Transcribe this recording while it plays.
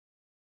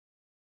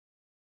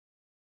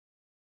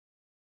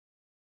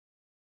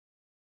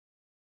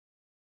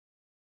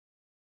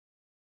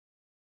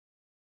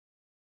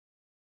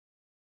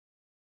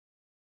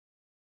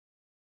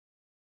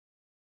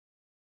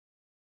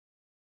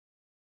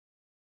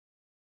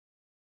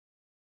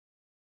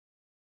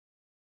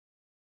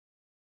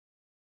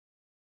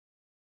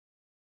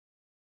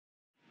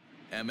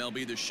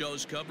MLB The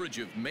Show's coverage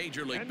of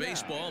Major League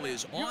Baseball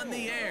is on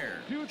the air.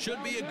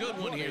 Should be a good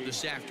one here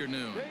this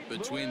afternoon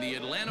between the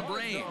Atlanta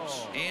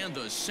Braves and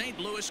the St.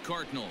 Louis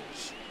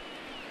Cardinals.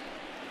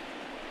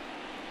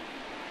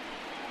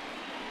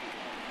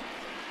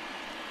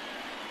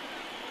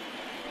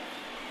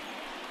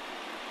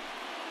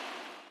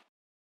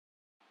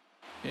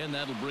 And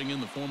that'll bring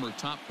in the former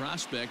top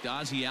prospect,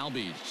 Ozzie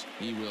Albies.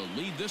 He will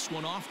lead this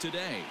one off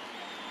today.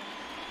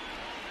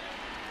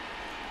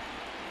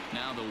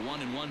 Now the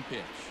 1-1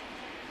 pitch.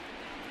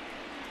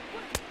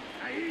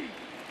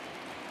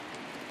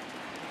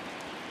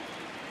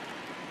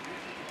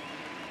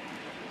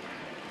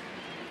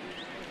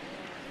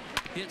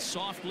 Hit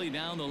softly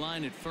down the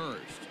line at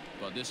first,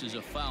 but this is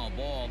a foul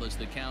ball as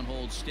the count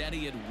holds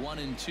steady at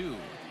 1-2.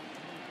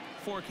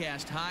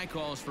 Forecast high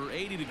calls for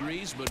 80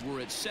 degrees, but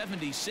we're at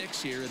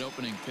 76 here at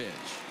opening pitch.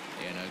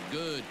 And a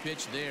good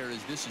pitch there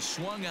as this is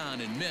swung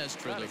on and missed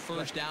for the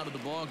first out of the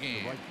ball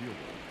game. Right fielder,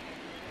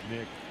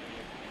 Nick.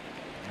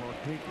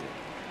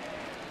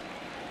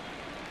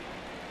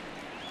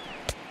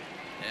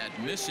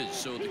 That misses,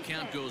 so the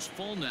count goes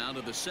full now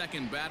to the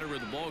second batter of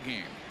the ball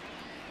game.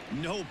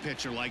 No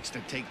pitcher likes to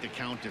take the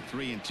count to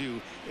 3-2,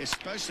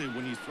 especially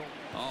when you throw.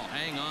 Oh,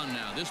 hang on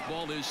now. This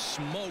ball is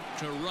smoked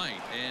to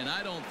right, and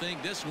I don't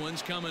think this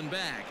one's coming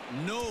back.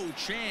 No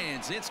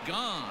chance. It's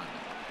gone.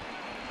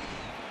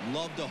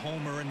 Love the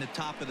homer in the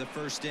top of the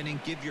first inning.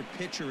 Give your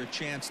pitcher a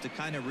chance to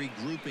kind of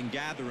regroup and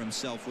gather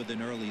himself with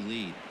an early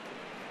lead.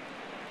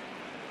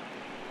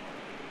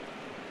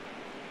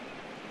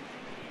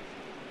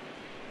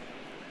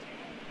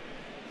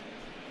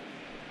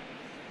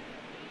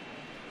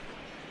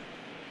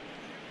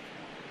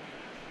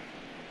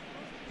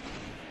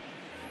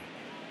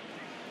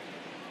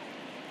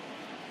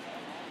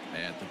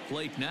 At the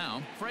plate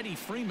now, Freddie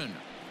Freeman.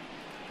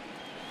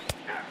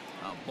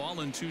 A ball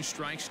and 2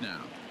 strikes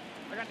now.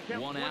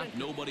 One out,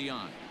 nobody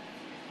on.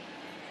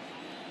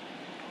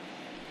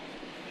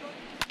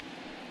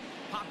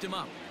 Popped him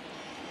up.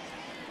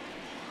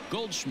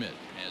 Goldschmidt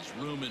has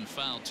room in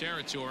foul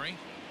territory,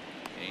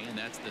 and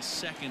that's the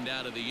second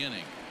out of the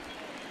inning.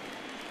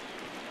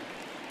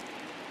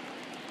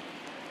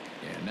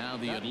 And now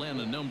the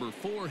Atlanta number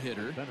 4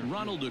 hitter,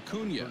 Ronald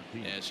Acuna,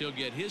 as he'll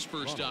get his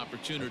first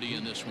opportunity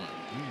in this one.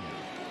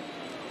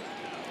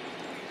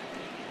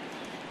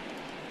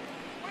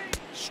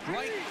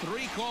 Strike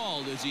 3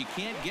 called as he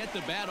can't get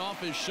the bat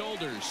off his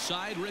shoulders.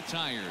 Side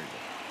retired.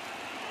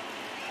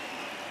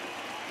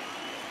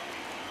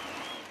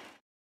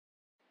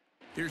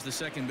 Here's the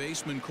second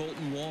baseman,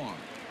 Colton Wong.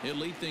 He'll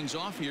lead things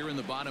off here in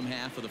the bottom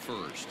half of the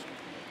first.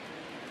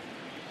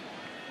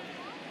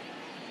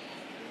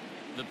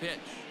 The pitch.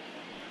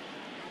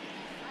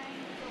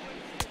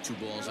 2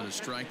 balls and a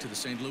strike to the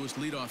St. Louis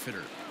leadoff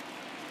hitter.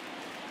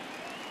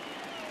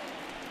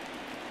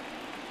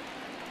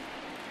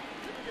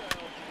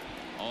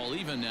 All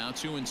even now,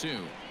 2-2.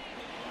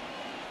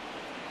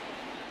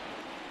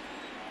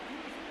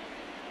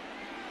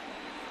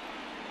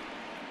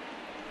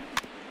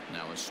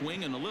 Now a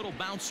swing and a little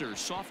bouncer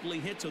softly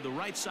hit to the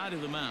right side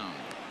of the mound.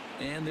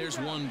 And there's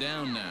one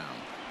down now.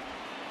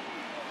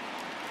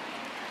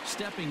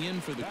 Stepping in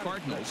for the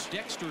Cardinals,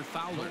 Dexter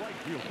Fowler,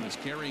 and is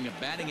carrying a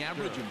batting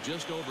average of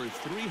just over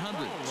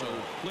 300. So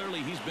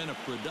clearly he's been a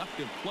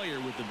productive player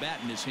with the bat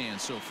in his hand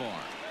so far.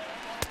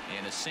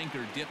 And a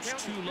sinker dips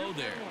too low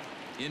there.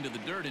 Into the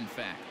dirt, in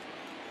fact.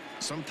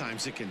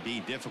 Sometimes it can be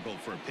difficult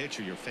for a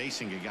pitcher. You're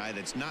facing a guy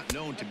that's not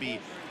known to be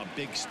a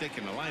big stick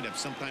in the lineup.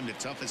 Sometimes the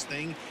toughest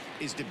thing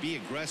is to be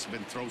aggressive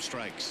and throw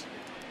strikes.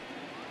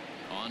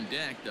 On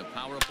deck, the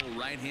powerful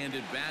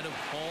right-handed bat of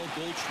Paul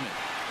Goldschmidt.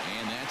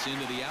 And that's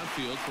into the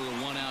outfield for a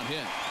 1-out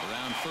hit.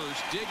 Around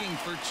first, digging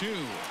for 2.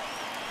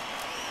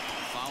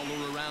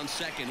 Fowler around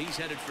second. He's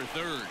headed for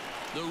third.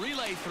 The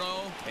relay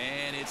throw,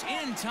 and it's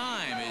in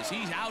time as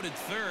he's out at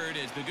third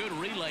as the good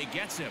relay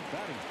gets him.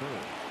 Batting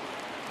third,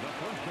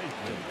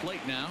 to the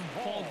plate now,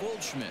 Paul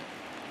Goldschmidt.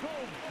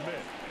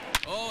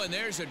 Oh, and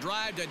there's a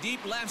drive to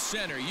deep left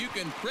center. You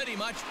can pretty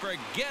much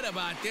forget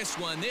about this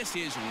one. This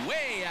is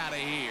way out of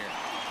here.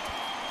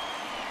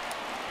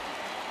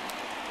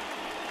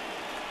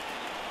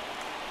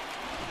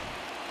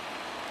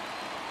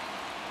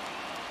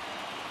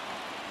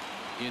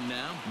 In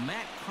now,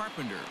 Matt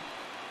Carpenter.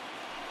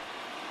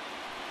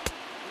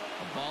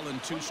 A ball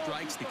and 2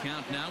 strikes, the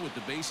count now with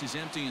the bases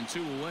empty and 2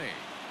 away.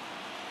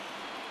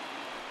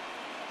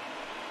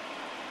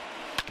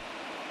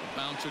 A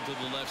bouncer to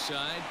the left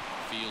side,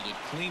 fielded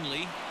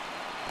cleanly.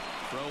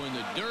 Throw in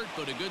the dirt,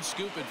 but a good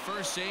scoop at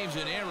first saves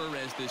an error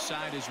as this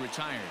side is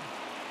retired.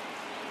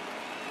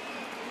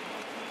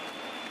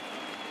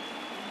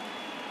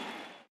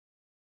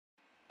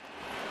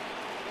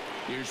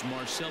 Here's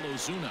Marcell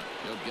Ozuna.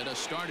 He'll get us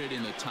started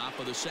in the top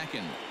of the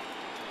second.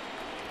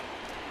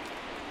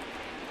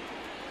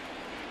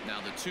 Now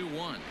the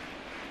 2-1.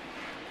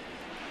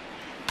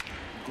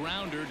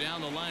 Grounder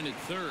down the line at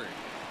third.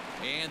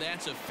 And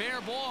that's a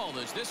fair ball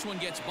as this one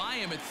gets by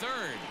him at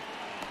third.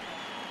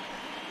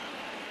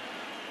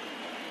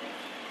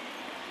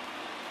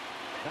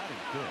 Batting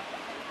fifth,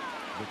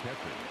 the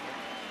catcher,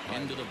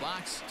 Into the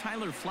box,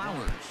 Tyler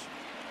Flowers.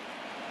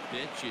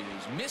 Pitch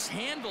is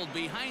mishandled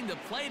behind the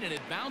plate, and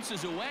it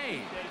bounces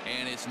away.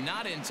 And it's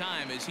not in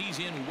time as he's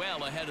in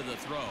well ahead of the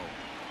throw.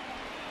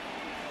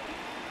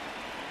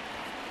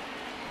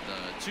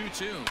 The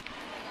 2-2.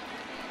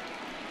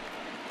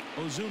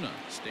 Ozuna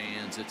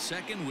stands at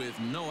second with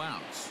no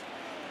outs.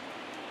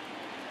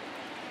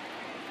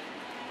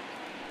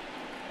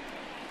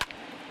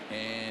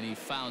 And he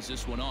fouls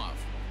this one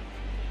off.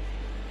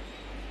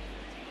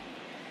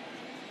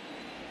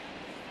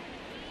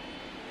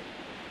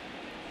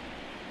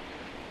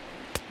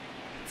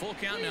 Full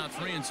count now,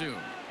 3-2.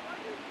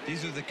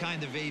 These are the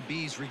kind of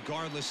ABs,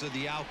 regardless of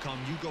the outcome,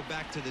 you go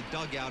back to the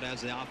dugout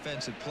as an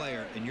offensive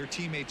player, and your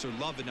teammates are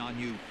loving on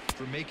you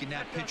for making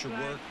that pitcher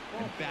work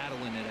and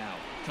battling it out.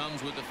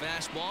 Comes with the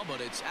fastball,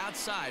 but it's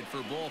outside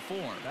for ball 4.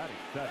 Batting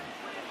seventh,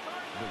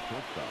 the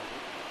shortstop,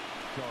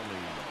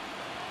 Charlie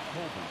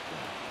Culberson.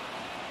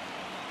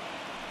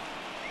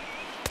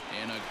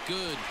 And a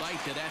good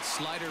bite to that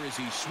slider as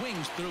he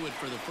swings through it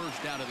for the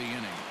first out of the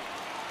inning.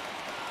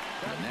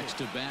 Next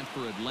to bat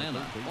for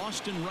Atlanta,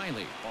 Austin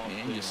Riley.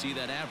 And you see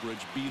that average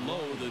below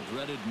the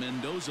dreaded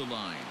Mendoza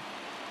line.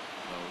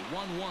 The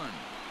 1-1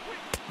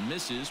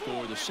 misses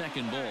for the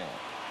second ball.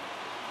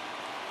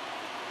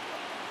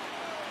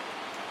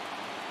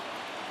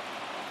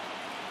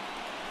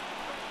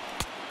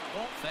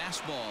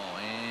 Fastball,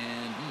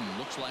 and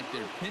looks like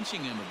they're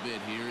pinching him a bit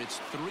here. It's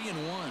 3-1.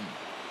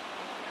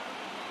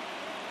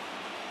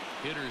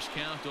 Hitters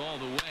count all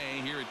the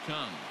way. Here it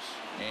comes,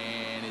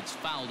 and it's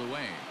fouled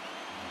away.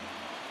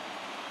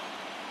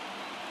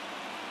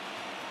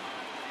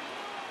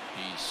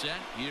 He's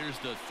set. Here's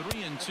the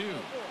 3-2,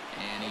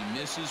 and he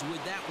misses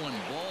with that one.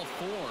 Ball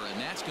 4,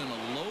 and that's going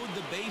to load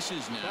the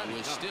bases now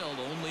with still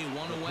only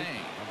one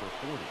away. Number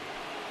 40,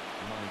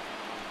 Mike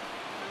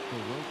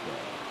Soroka.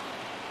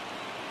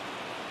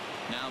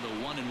 Now the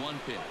 1-1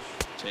 pitch.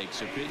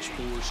 Takes a pitch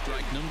for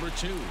strike number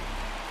 2.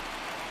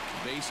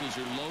 Bases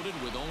are loaded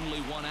with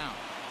only one out.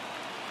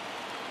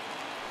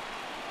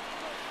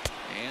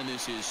 And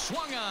this is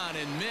swung on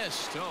and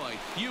missed. Oh,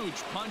 a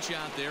huge punch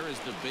out there as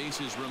the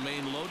bases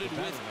remain loaded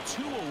with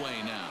 2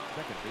 away now.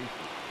 Second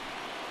baseman,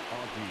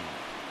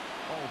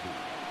 Aldi.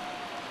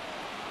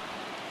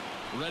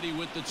 Ready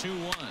with the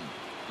 2-1.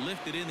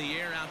 Lifted in the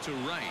air out to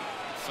right.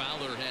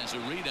 Fowler has a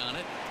read on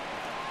it.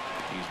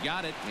 He's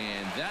got it,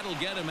 and that'll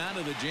get him out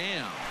of the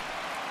jam.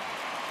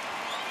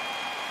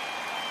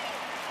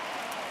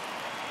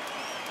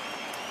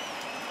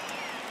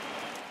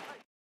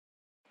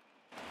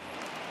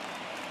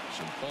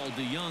 So Paul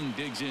DeYoung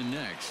digs in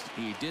next.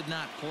 He did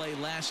not play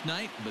last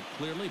night, but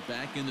clearly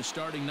back in the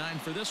starting 9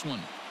 for this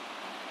one.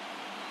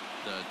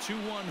 The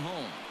 2-1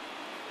 home.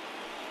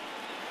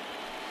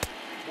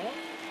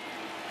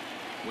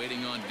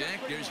 Waiting on deck,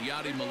 there's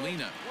Yadi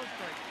Molina.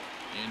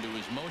 Into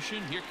his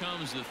motion, here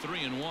comes the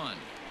 3-1.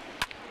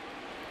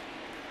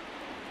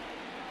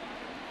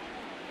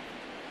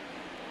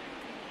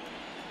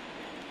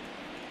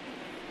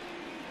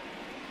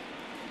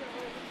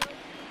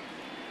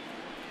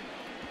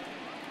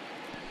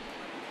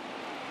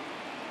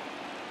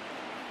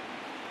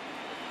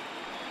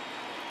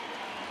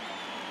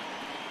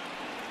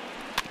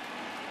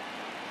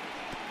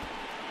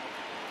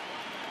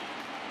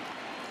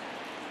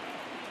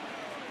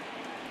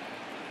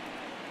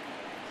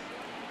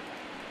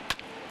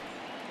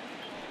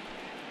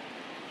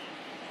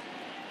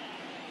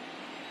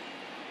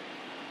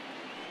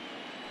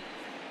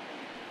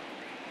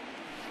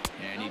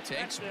 And he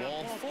takes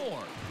ball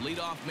 4.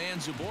 Leadoff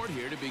man's aboard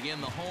here to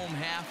begin the home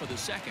half of the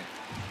second.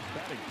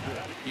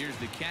 Here's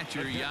the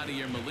catcher,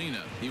 Yadier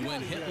Molina. He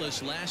went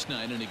hitless last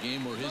night in a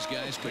game where his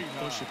guys could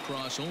push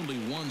across only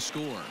one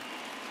score.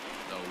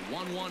 The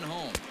 1-1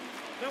 home.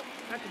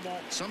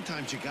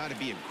 Sometimes you got to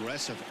be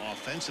aggressive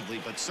offensively,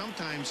 but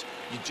sometimes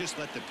you just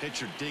let the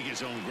pitcher dig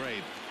his own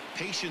grave.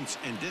 Patience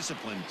and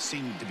discipline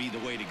seem to be the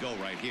way to go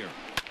right here.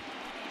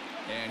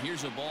 And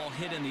here's a ball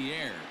hit in the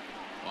air.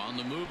 On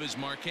the move is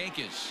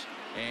Markakis,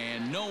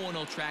 and no one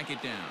will track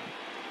it down.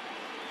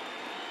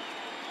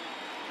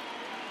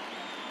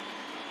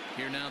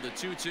 Here now the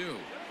 2-2.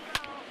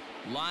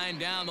 Line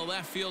down the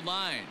left field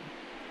line,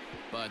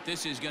 but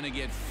this is going to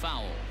get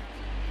fouled.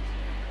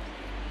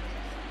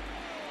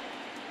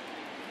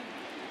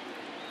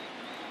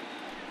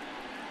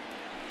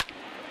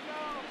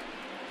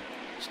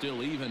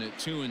 Still even at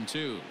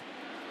 2-2.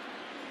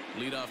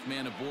 Leadoff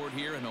man aboard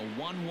here in a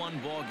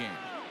 1-1 ball game.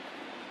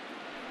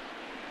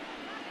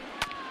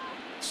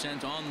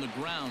 Sent on the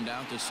ground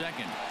out to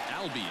second.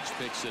 Albies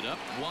picks it up.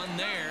 One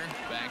there.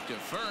 Back to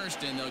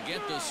first, and they'll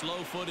get the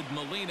slow-footed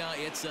Molina.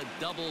 It's a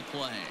double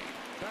play.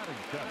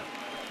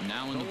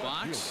 Now in the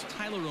box,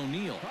 Tyler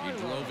O'Neill. He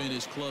drove in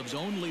his club's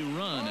only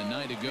run a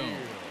night ago.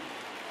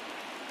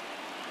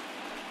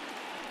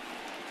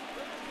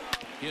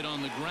 Hit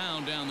on the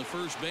ground down the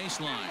first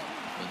baseline.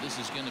 But this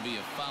is going to be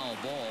a foul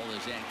ball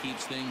as that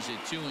keeps things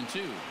at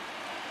 2-2.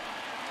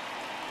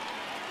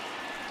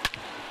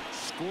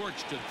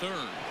 Scorched to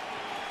third.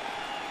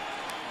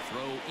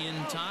 Throw in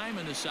time,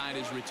 and the side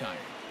is retired.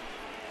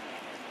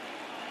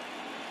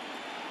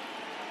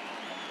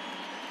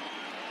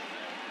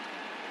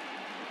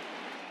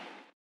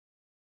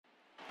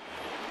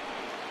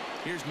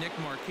 Here's Nick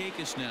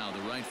Markakis now,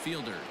 the right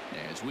fielder,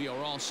 as we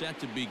are all set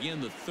to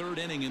begin the third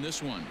inning in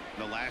this one.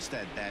 The last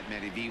at bat,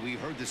 Matty V, we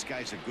heard this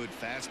guy's a good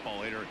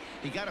fastball hitter.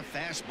 He got a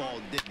fastball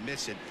and didn't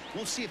miss it.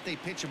 We'll see if they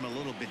pitch him a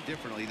little bit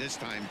differently this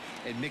time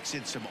and mix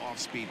in some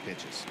off-speed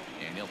pitches.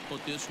 And he'll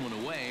put this one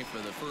away for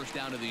the first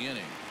out of the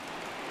inning.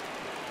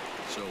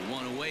 So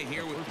one away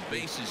here with the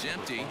bases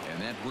empty,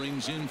 and that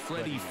brings in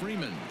Freddie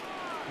Freeman.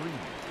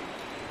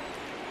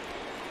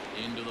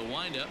 Into the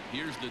windup.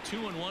 Here's the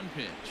 2-1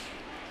 pitch.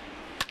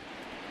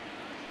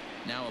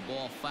 Now a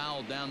ball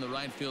fouled down the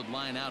right field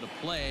line out of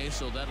play,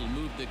 so that'll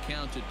move the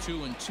count to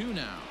 2-2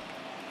 now.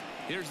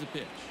 Here's the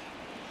pitch.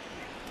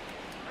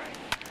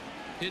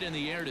 Hit in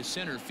the air to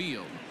center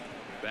field.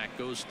 Back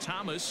goes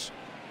Thomas.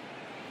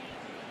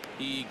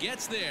 He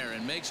gets there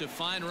and makes a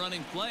fine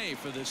running play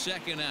for the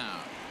second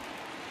out.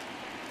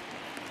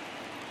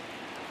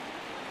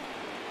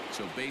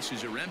 So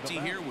bases are empty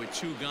here with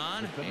 2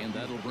 gone, and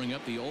that'll bring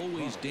up the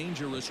always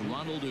dangerous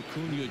Ronald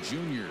Acuna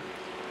Jr.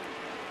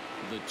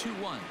 The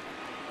 2-1.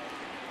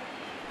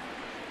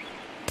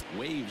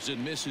 Waves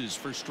and misses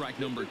for strike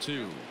number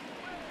 2.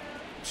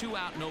 2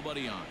 out,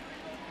 nobody on.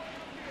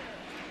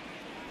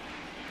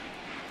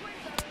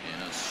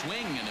 And a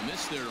swing and a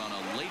miss there on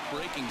a late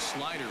breaking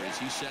slider as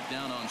he set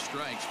down on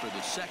strikes for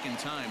the second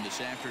time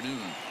this afternoon.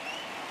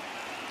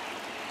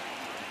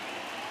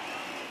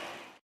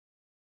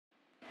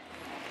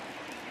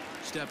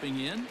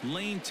 Stepping in,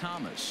 Lane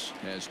Thomas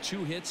has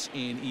 2 hits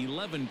and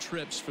 11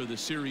 trips for the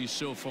series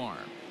so far.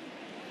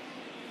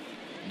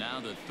 Now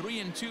the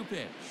 3-2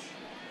 pitch.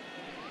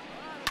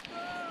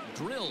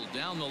 Drilled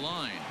down the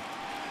line,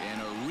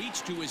 and a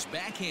reach to his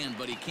backhand,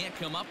 but he can't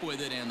come up with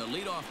it, and the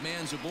leadoff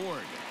man's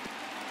aboard.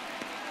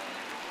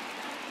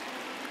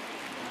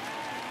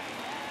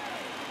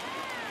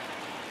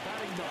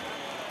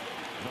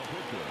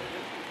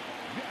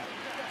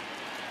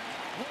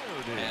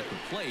 At the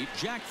plate,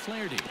 Jack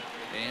Flaherty,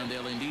 and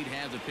they'll indeed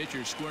have the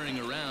pitcher squaring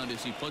around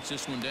as he puts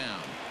this one down,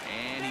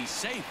 and he's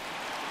safe.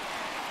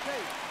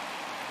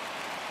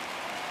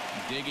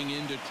 Digging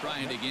in to try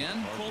it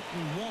again,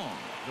 Colton Wong.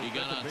 He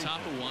got on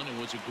top of one and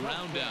was a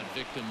ground out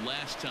victim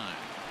last time.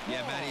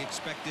 Yeah, Matty,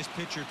 expect this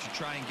pitcher to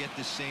try and get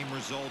the same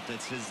result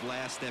as his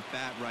last at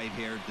bat right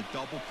here. The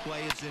double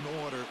play is in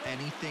order.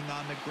 Anything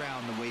on the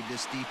ground, the way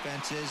this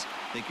defense is,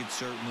 they could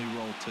certainly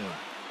roll too.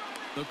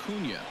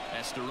 Acuna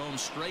has to roam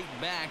straight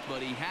back,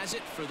 but he has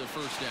it for the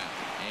first out.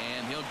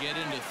 And he'll get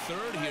into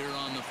third here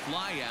on the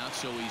fly out,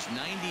 so he's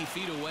 90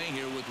 feet away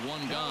here with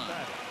 1 gone.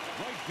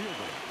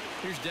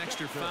 Here's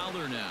Dexter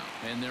Fowler now,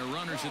 and they're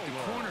runners at the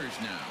corners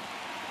now.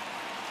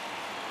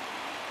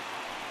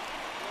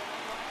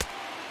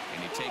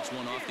 And he takes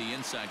one off the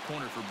inside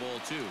corner for ball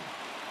 2.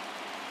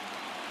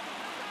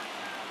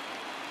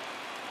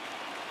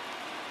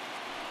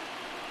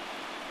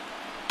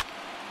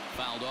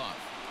 Fouled off.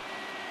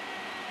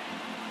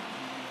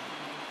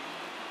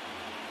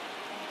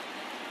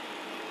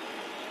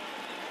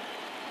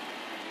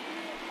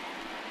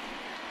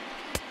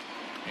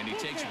 And he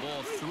takes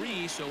ball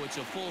 3, so it's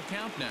a full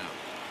count now.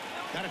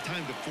 Got a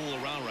time to fool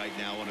around right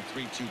now on a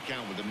 3-2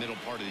 count with the middle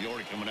part of the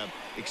order coming up.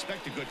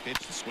 Expect a good pitch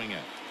to swing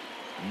at.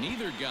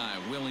 Neither guy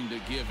willing to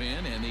give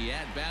in, and the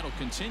at-bat will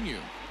continue.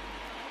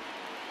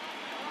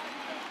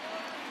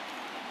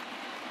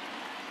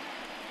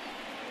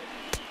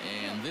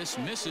 And this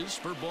misses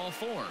for ball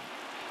 4.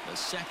 The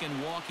second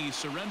walk he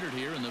surrendered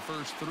here in the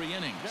first 3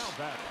 innings.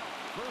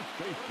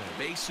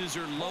 Bases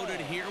are loaded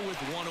here with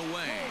 1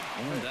 away.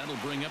 And that'll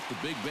bring up the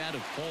big bat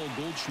of Paul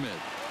Goldschmidt.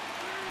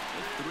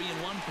 The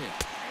 3-1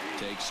 pitch.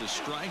 Takes a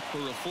strike for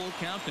a full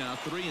count now,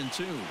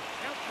 3-2.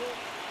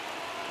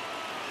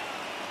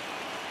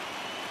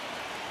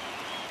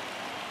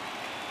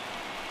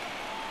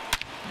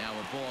 Now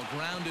a ball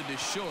grounded to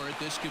short.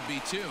 This could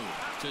be 2.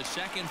 To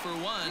second for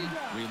 1.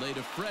 Relay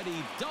to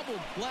Freddie. Double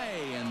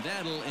play, and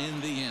that'll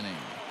end the inning.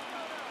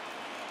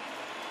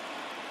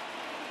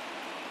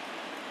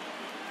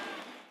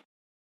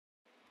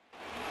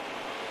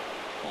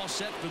 All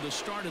set for the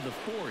start of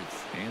the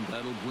 4th, and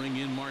that'll bring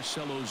in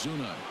Marcell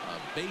Ozuna,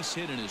 a base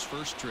hit in his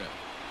first trip.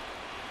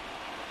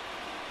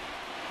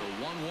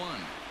 The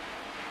 1-1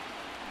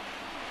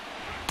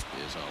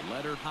 is a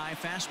letter high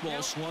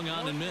fastball swung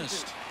on and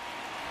missed.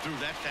 Threw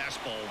that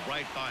fastball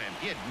right by him.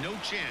 He had no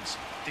chance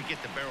to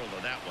get the barrel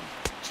of that one.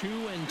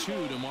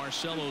 2-2 to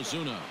Marcell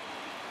Ozuna.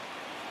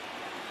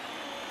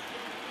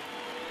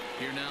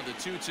 Here now the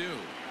 2-2.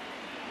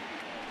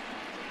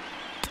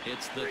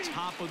 It's the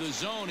top of the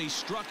zone. He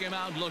struck him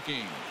out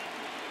looking.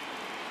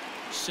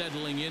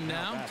 Settling in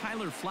now,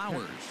 Tyler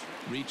Flowers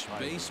reached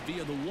base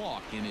via the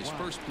walk in his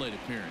first plate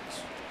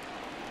appearance.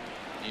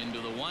 Into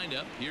the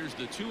windup. Here's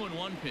the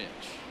 2-1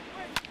 pitch.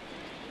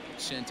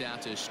 Sent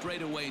out to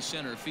straightaway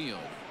center field.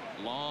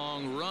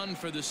 Long run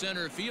for the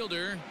center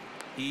fielder.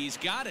 He's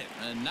got it.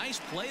 A nice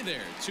play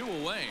there. 2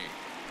 away.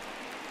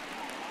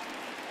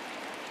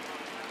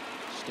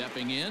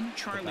 Stepping in,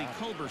 Charlie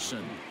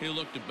Culberson. He'll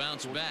look to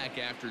bounce back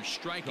after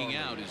striking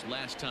out his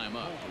last time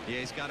up. Yeah,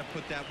 he's got to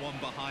put that one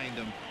behind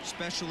him,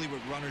 especially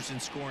with runners in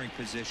scoring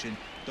position.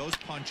 Those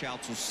punch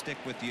outs will stick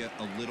with you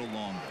a little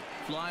longer.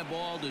 Fly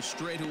ball to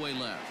straightaway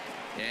left.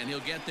 And he'll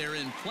get there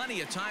in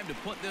plenty of time to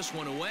put this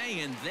one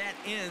away, and that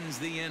ends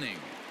the inning.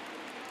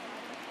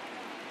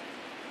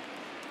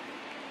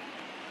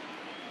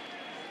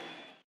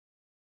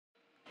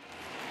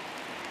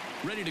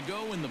 Ready to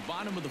go in the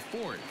bottom of the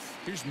fourth.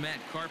 Here's Matt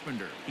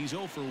Carpenter. He's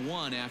 0 for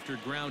 1 after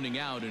grounding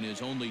out in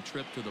his only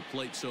trip to the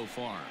plate so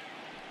far.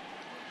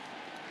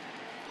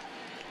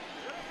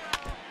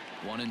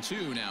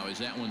 1-2 now as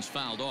that one's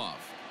fouled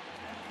off.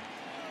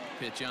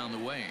 Pitch on the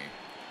way.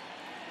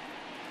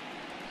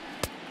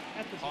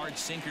 Hard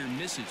sinker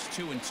misses.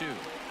 2-2.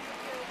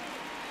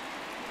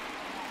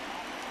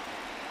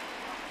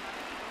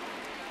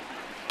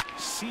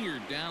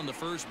 Seared down the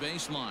first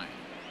baseline.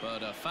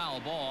 But a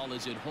foul ball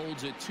as it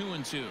holds it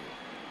 2-2.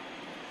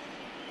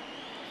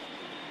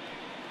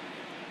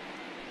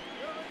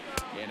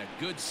 And a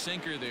good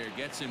sinker there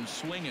gets him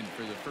swinging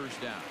for the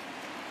first out.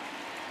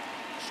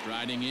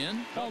 Striding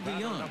in, Paul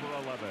DeYoung. Number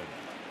 11,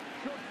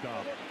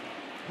 shortstop,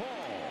 Paul.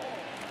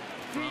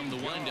 From the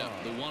windup,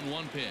 the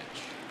 1-1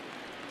 pitch.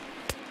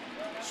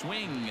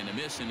 Swing and a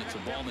miss, and it's a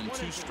ball and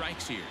 2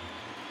 strikes here.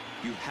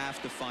 You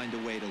have to find a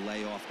way to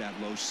lay off that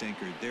low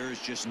sinker. There is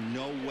just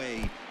no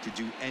way to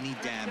do any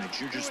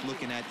damage. You're just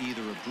looking at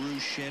either a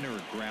bruised shin or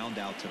a ground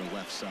out to the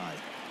left side.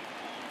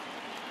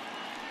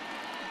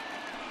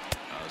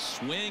 A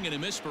swing and a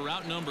miss for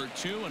out number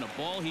 2, and a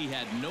ball he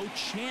had no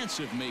chance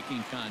of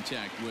making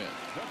contact with.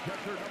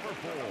 Catcher number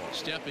 4.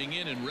 Stepping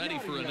in and ready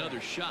for another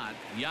shot,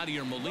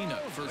 Yadier Molina.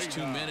 First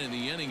 2 men in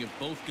the inning have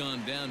both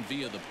gone down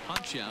via the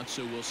punch out,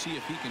 so we'll see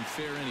if he can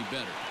fare any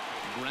better.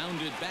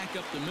 Grounded back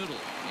up the middle,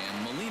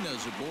 and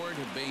Molina's aboard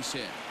a base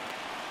hit.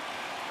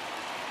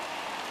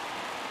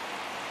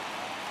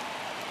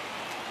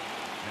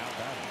 Now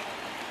batting,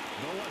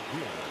 no one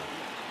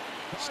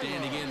here.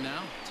 Standing in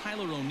now,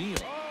 Tyler O'Neill.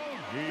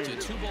 To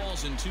 2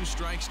 balls and 2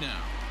 strikes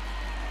now.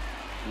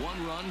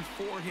 1 run,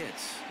 4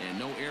 hits, and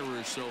no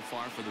errors so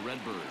far for the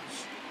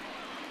Redbirds.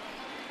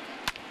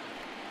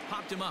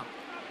 Popped him up.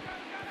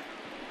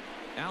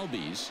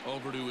 Albies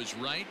over to his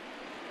right.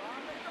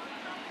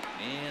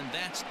 And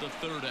that's the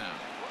 3rd out.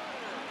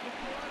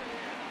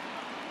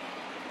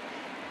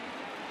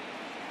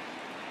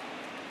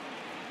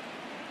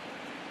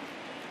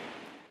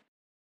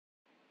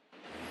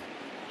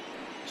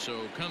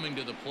 So coming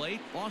to the plate,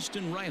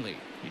 Austin Riley.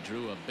 He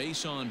drew a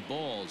base on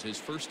balls his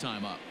first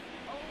time up.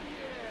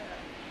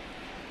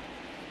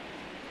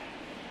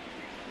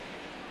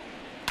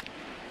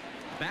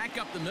 Back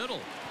up the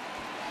middle.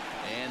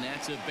 And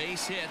that's a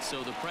base hit,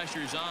 so the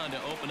pressure's on to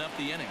open up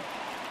the inning.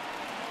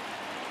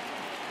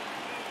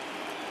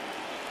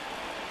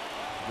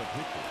 The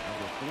pitcher,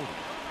 number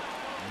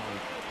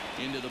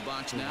 40, Into the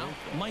box now,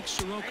 Mike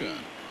Soroka.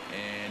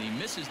 And he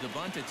misses the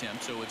bunt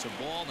attempt, so it's a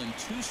ball and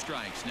 2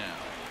 strikes now.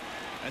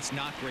 That's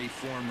not great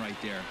form right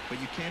there, but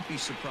you can't be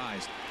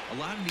surprised. A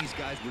lot of these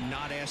guys were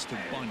not asked to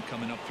bunt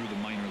coming up through the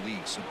minor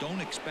leagues, so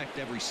don't expect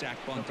every sac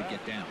bunt to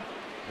get down.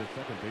 the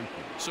second baseman.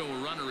 So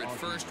a runner at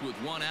first with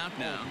 1 out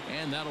now,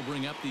 and that'll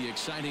bring up the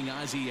exciting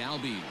Ozzie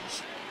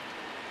Albies.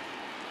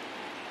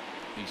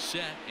 He's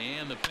set,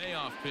 and the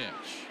payoff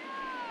pitch.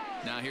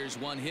 Now here's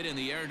 1 hit in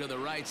the air to the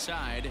right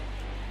side,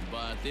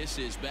 but this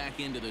is back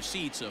into the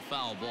seats, a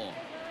foul ball.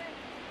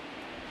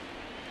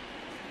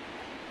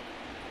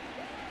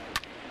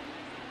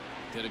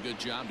 Did a good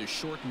job to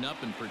shorten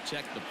up and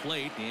protect the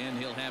plate, and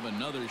he'll have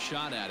another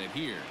shot at it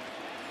here.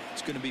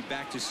 It's going to be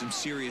back to some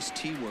serious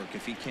tee work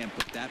if he can't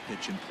put that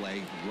pitch in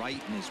play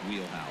right in his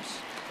wheelhouse.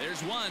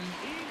 There's 1.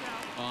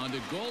 On to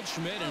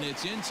Goldschmidt, and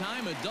it's in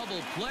time, a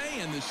double play,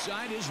 and the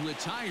side is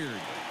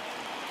retired.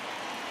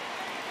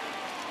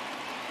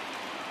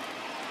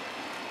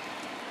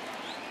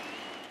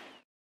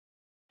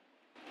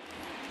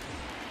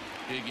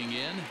 Digging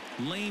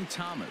in, Lane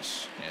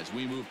Thomas, as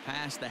we move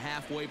past the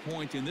halfway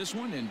point in this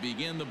one and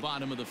begin the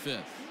bottom of the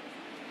 5th.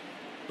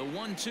 The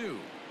 1-2.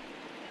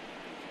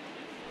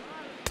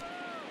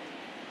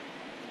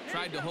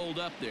 Tried to hold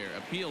up there,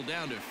 appeal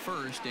down to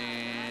first,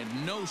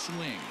 and no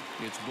swing.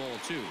 It's ball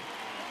 2.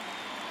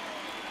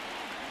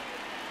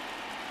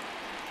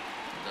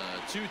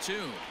 The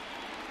 2-2.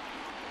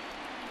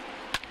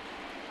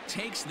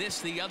 Takes this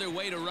the other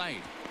way to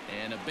right,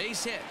 and a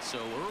base hit, so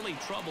early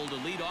trouble to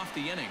lead off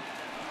the inning.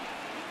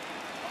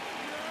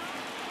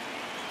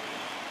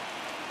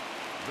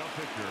 The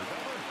pitcher,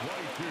 number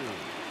 22.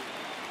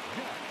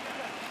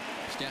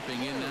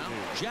 Stepping in now,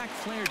 Jack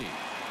Flaherty.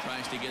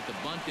 Tries to get the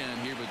bunt down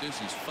here, but this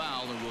is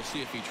foul, and we'll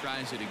see if he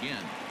tries it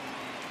again.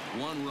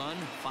 1 run,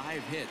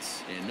 5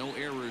 hits, and no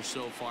errors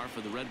so far for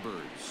the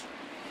Redbirds.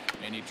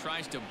 And he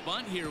tries to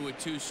bunt here with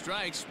 2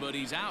 strikes, but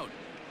he's out.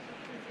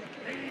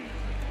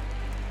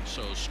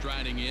 So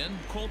striding in,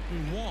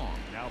 Colton Wong.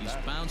 He's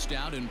bounced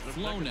out and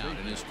flown out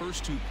in his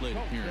first 2 plate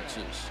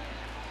appearances.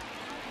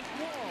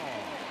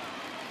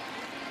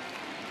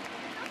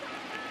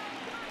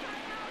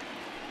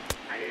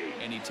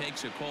 And he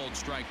takes a called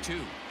strike 2.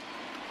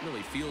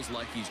 Really feels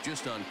like he's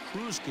just on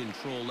cruise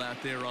control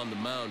out there on the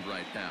mound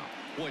right now.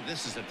 Boy,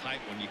 this is a tight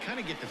one. You kind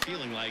of get the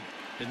feeling like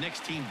the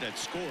next team that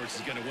scores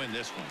is going to win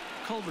this one.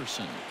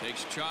 Culberson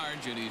takes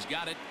charge, and he's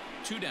got it.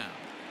 2 down.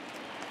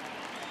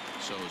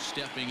 So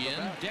stepping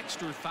in,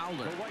 Dexter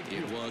Fowler.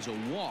 It was a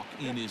walk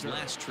in his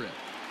last trip.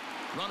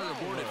 Runner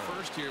aboard at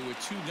first here with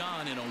 2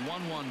 gone in a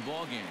 1-1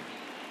 ball game.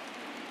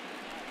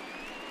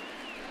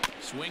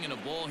 Swinging a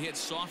ball hit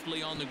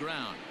softly on the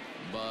ground,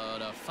 but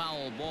a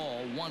foul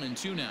ball.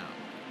 1-2 now.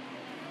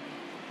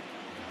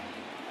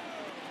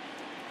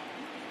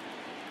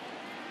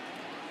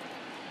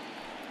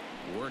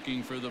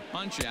 Working for the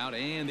punch out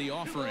and the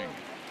offering.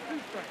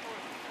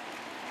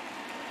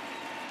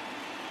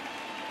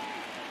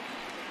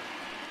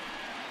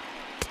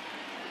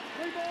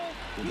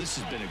 Well, this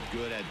has been a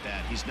good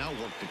at-bat. He's now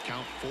worked the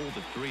count full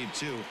to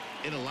 3-2.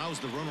 It allows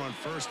the runner on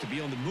first to be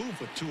on the move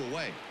with 2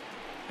 away.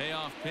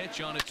 Payoff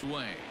pitch on its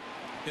way.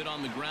 Hit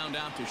on the ground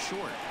out to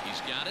short. He's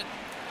got it.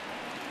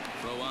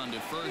 Throw on to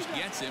first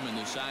gets him, and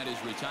the side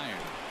is retired.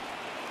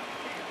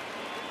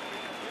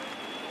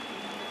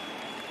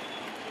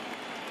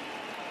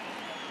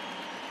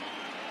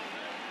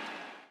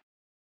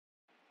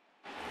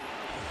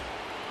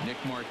 Nick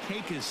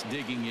Markakis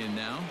digging in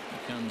now.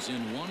 He comes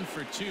in 1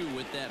 for 2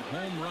 with that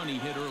home run he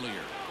hit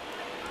earlier.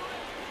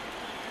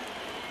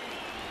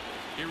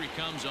 Here he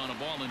comes on a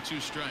ball and 2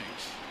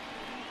 strikes.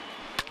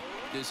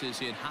 This is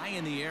hit high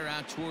in the air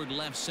out toward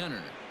left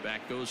center.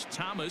 Back goes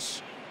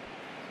Thomas.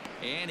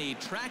 And he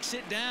tracks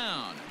it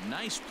down.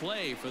 Nice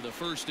play for the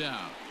first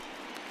out.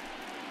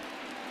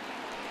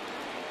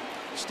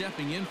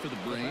 Stepping in for the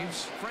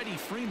Braves, Freddie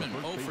Freeman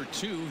 0 for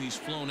 2. He's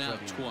flown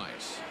out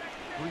twice.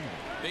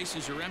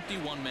 Bases are empty,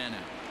 1 man out.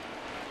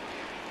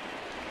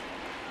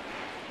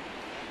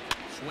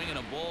 Swinging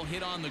a ball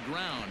hit on the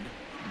ground,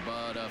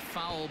 but a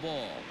foul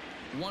ball.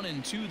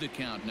 1-2 the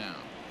count now.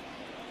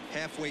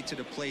 Halfway to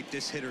the plate,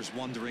 this hitter's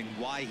wondering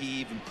why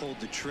he even pulled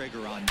the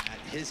trigger on that.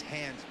 His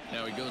hand.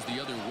 Now he goes the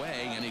other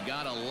way, and he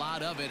got a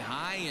lot of it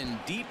high and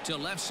deep to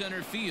left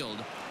center field.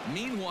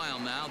 Meanwhile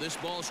now, this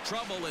ball's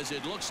trouble as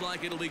it looks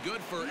like it'll be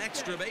good for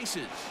extra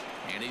bases.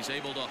 And he's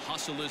able to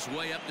hustle his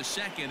way up to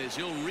second as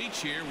he'll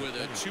reach here with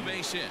a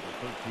 2-base hit.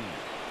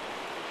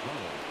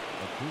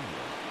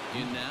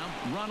 In now,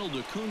 Ronald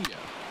Acuna.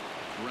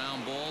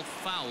 Ground ball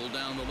foul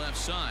down the left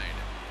side.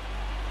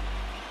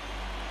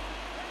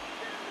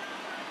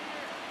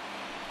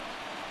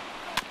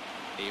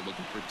 Able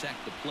to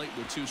protect the plate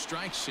with 2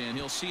 strikes, and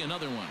he'll see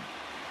another one.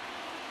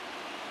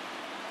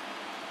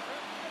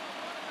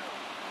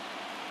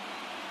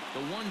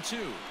 The 1-2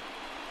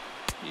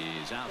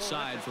 is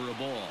outside for a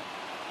ball.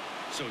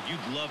 So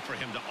you'd love for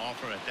him to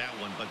offer at that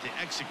one, but the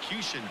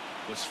execution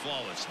was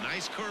flawless.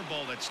 Nice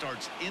curveball that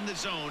starts in the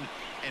zone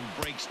and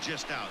breaks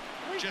just out.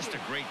 Just a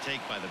great take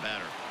by the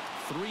batter.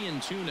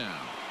 3-2 now.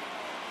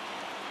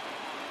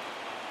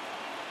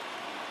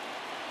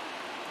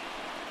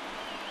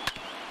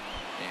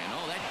 And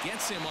oh, that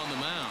gets him on the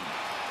mound.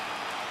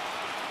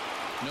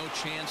 No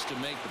chance to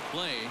make the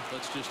play.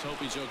 Let's just hope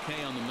he's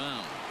okay on the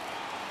mound.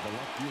 The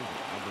left fielder,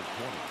 number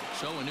 20.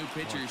 So a new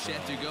pitcher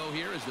set to go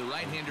here as the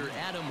right-hander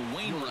Adam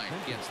Wainwright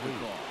gets the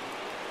call.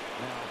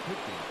 Now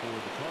pitching for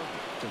the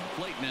Cardinals. To the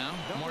plate now,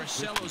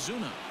 Marcell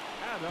Ozuna.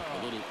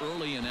 A little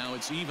early, and now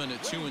it's even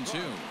at 2-2.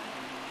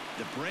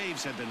 The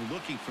Braves have been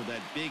looking for that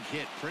big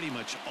hit pretty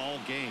much all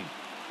game.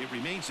 It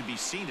remains to be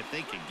seen if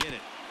they can get it,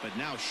 but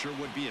now sure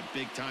would be a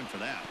big time for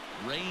that.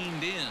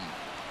 Reined in.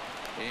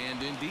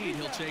 And indeed,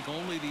 he'll take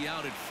only the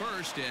out at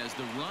first as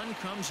the run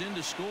comes in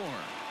to score.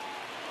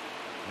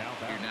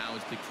 Here now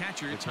is the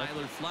catcher,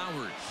 Tyler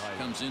Flowers.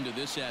 Comes into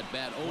this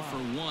at-bat 0 for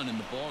 1 in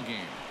the ball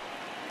game.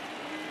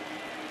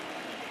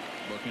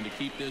 Looking to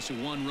keep this a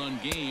 1-run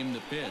game. The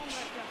pitch.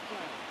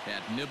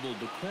 Had nibbled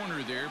the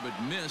corner there, but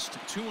missed.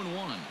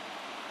 2-1.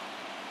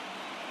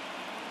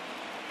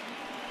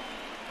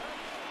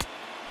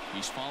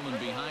 He's fallen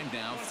behind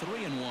now.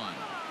 3-1.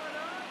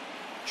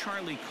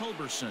 Charlie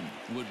Culberson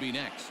would be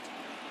next.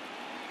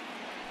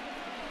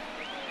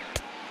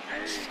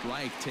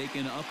 Strike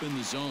taken up in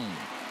the zone.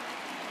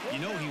 You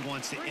know he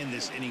wants to end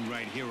this inning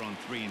right here on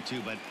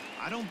 3-2, but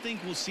I don't think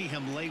we'll see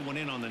him lay one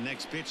in on the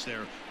next pitch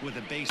there with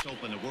a base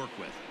open to work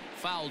with.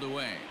 Fouled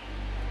away.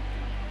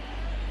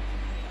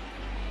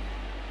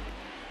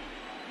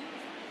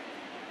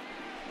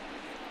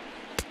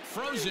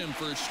 Froze him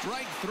for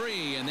strike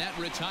 3, and that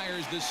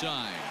retires the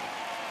side.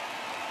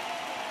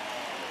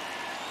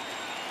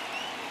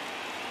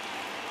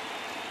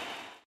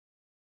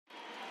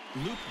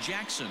 Luke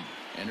Jackson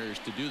enters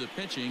to do the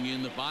pitching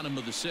in the bottom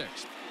of the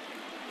 6th.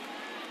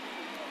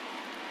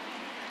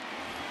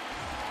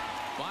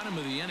 Bottom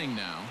of the inning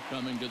now.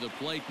 Coming to the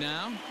plate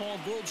now, Paul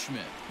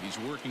Goldschmidt. He's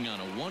working on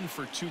a 1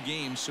 for 2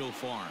 game so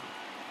far.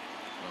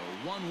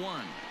 A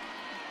 1-1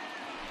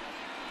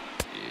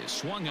 is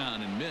swung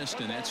on and missed,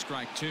 and that's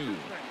strike 2.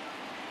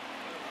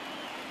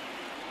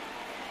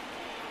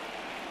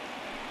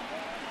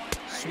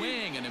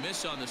 Swing and a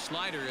miss on the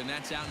slider, and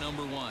that's out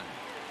number 1.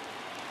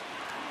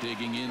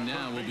 Digging in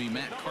now will be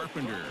Matt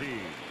Carpenter.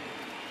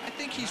 I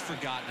think he's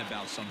forgotten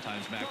about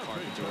sometimes, Matt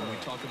Carpenter. When we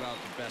talk about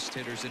the best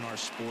hitters in our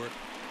sport,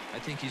 I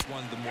think he's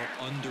one of the more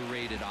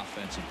underrated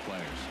offensive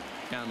players.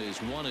 Count is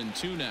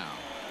 1-2 now.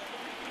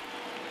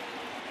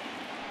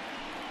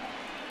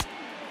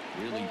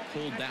 Really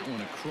pulled that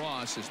one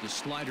across as the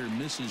slider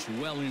misses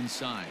well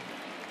inside.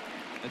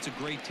 That's a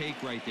great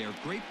take right there.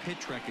 Great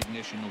pitch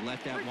recognition to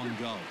let that one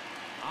go.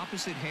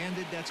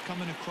 Opposite-handed, that's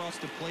coming across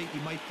the plate.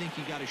 You might think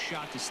he got a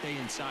shot to stay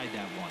inside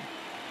that one.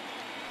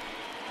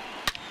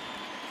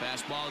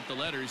 Fastball at the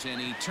letters,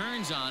 and he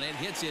turns on it,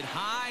 hits it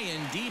high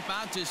and deep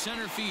out to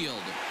center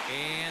field.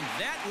 And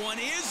that one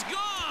is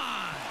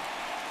gone!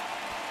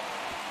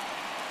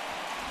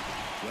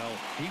 Well,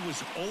 he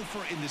was 0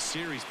 for in the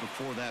series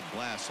before that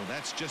blast, so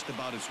that's just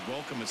about as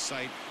welcome a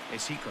sight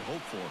as he could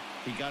hope for.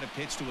 He got a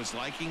pitch to his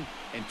liking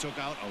and took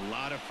out a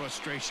lot of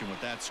frustration with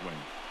that swing.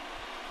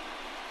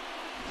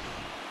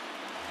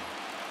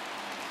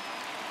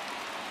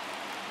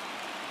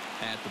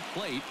 At the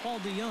plate, Paul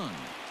DeYoung.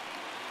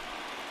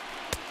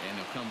 And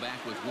he'll come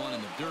back with one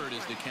in the dirt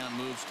as the count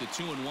moves to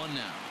 2-1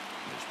 now.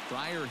 There's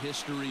prior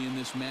history in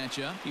this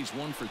matchup. He's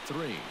 1 for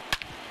 3.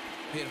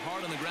 Hit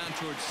hard on the ground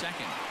towards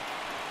second.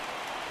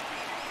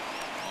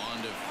 On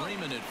to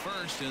Freeman at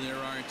first, and there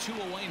are 2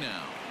 away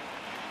now.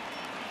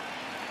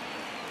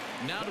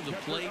 Now to the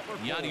plate,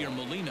 Yadier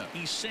Molina.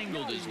 He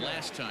singled his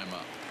last time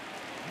up.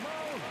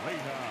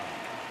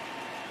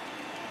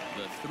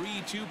 The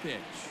 3-2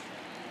 pitch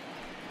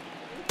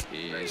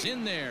is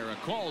in there, a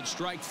called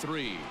strike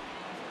 3.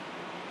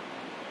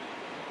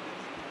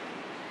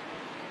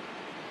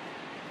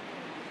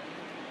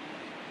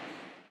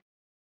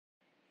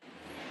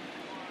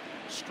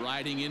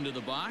 Striding into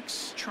the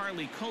box,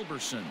 Charlie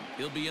Culberson.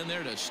 He'll be in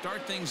there to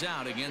start things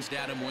out against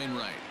Adam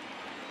Wainwright.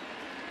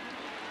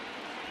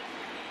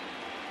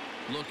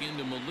 Look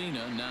into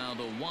Molina, now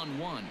the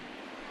 1-1.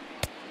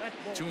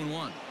 2-1. 2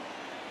 balls,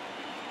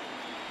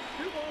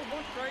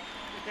 1 strike,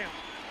 the count.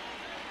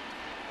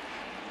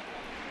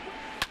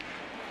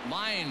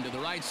 Line to the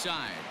right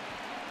side.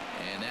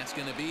 And that's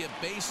going to be a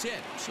base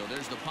hit. So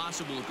there's the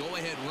possible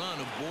go-ahead run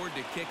aboard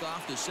to kick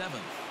off the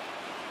 7th.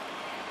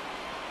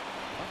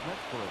 Up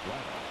next for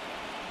Atlanta,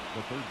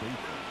 the third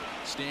baseman.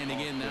 Standing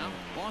in now,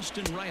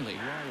 Austin Riley.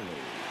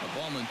 A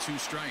ball and 2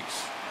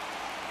 strikes.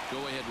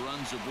 Go-ahead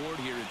runs aboard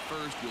here at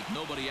first with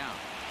nobody out.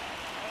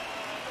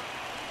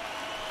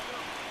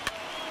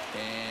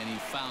 And he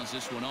fouls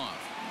this one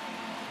off.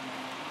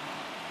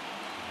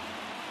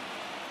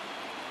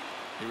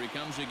 Here he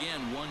comes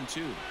again,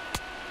 1-2.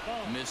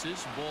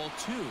 Misses, ball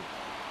 2.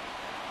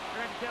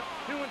 Strike count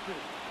 2-2.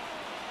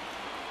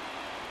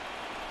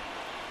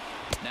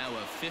 Now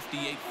a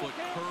 58-foot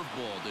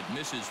curveball that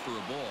misses for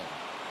a ball.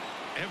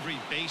 Every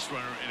base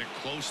runner in a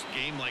close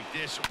game like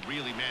this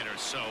really matters,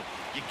 so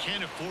you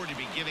can't afford to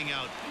be giving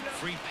out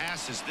free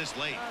passes this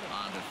late.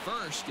 On to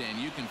first, and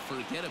you can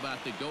forget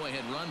about the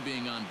go-ahead run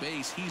being on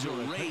base. He's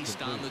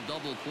erased on the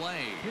double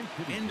play.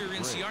 Ender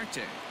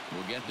Inciarte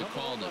will get the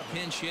call to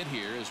pinch hit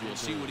here, as we'll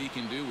see what he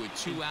can do with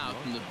 2 out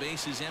and the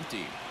base is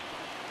empty.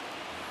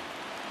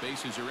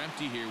 Bases are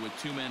empty here with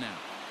 2 men out.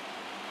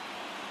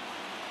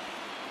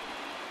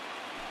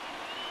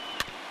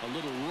 A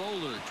little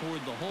roller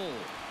toward the hole.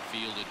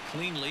 Fielded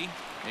cleanly,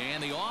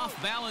 and the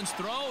off-balance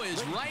throw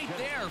is right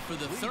there for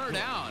the 3rd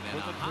out, and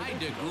a high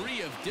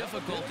degree of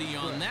difficulty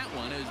on that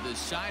one as the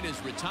side is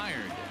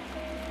retired.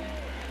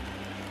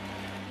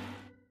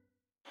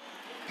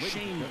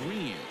 Shane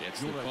Green gets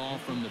the call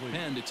from the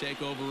pen to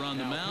take over on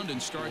the mound and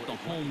start the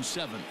home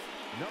 7th.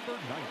 Number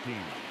 19.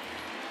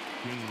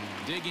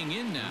 Digging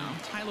in now,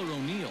 Tyler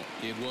O'Neill.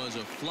 It was a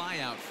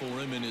flyout for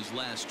him in his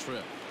last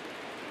trip.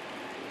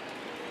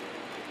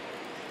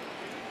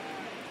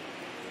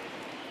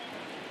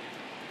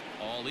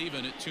 All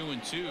even at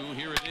 2-2.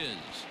 Here it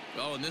is.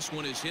 Oh, and this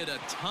one is hit a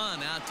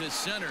ton out to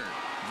center.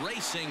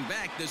 Racing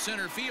back the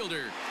center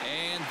fielder.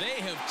 And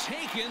they have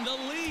taken the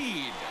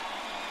lead.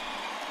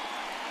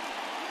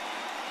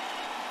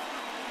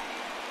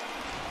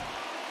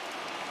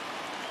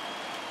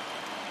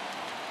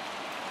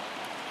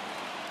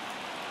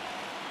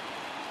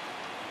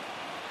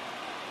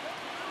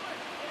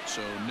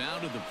 So now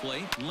to the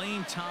plate,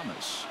 Lane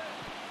Thomas.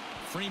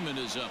 Freeman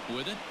is up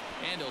with it,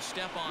 and he'll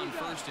step on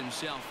first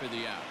himself for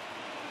the out.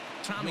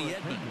 Tommy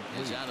Edman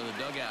is out of the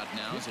dugout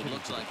now, as it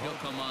looks like he'll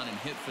come on and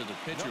hit for the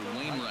pitcher,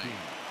 Wainwright.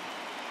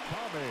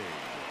 Tommy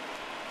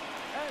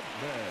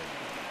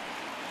Edman.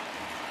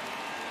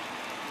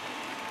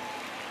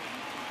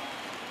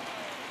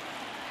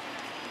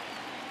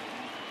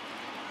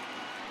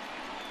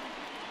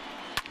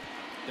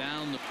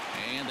 Down the,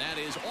 and that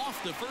is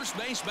off the first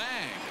base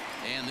bag.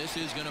 And this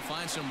is going to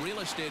find some real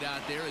estate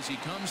out there as he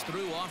comes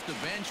through off the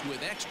bench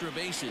with extra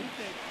bases.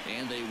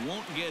 And they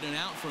won't get an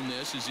out from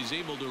this as he's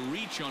able to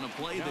reach on a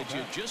play that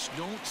you just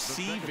don't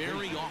see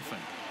very often.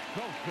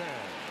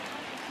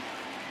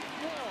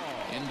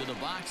 Into the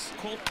box,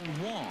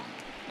 Colton Wong.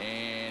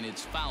 And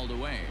it's fouled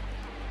away.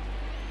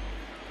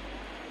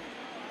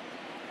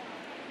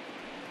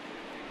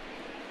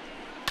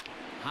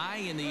 High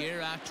in the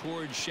air out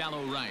towards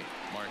shallow right.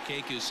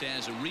 Markakis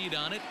has a read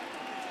on it.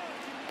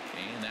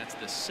 And that's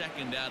the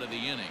second out of the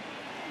inning.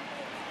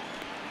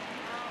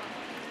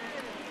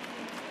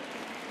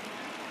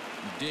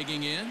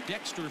 Digging in,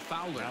 Dexter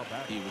Fowler.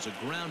 He was a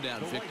ground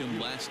out victim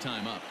last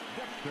time up.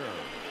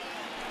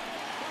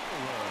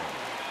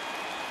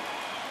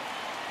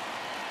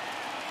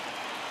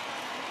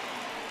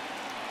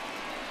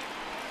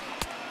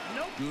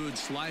 Good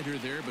slider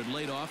there, but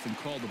laid off and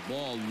called the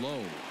ball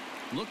low.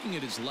 Looking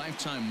at his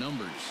lifetime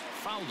numbers,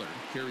 Fowler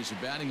carries a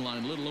batting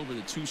line a little over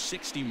the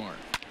 260 mark.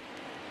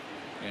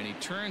 And he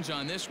turns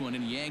on this one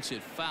and yanks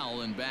it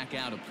foul and back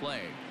out of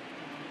play.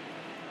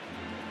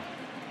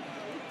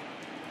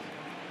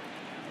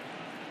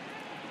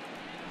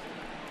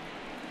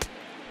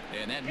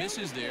 And that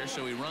misses there,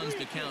 so he runs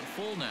the count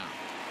full now.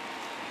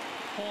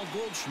 Paul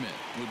Goldschmidt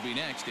would be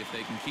next if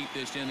they can keep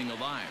this inning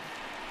alive.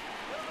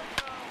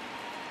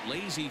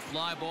 Lazy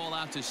fly ball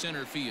out to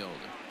center field.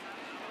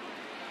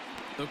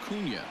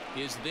 Acuna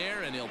is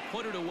there, and he'll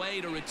put it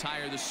away to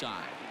retire the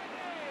side.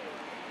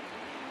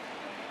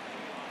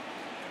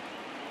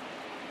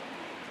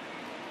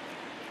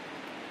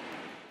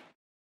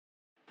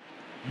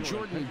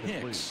 Jordan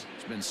Hicks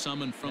has been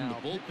summoned from the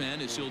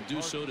bullpen as he'll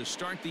do so to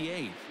start the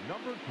 8th.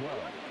 Number 12.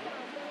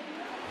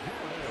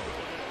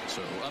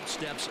 So up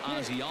steps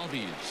Ozzie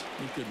Albies.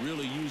 He could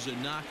really use a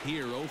knock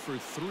here. 0 for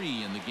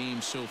 3 in the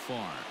game so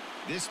far.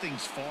 This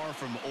thing's far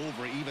from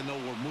over, even though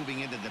we're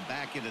moving into the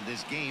back end of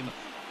this game.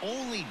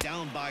 Only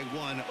down by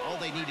 1. All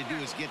they need to do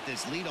is get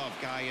this leadoff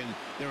guy, and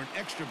they're an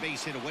extra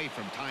base hit away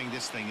from tying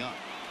this thing up.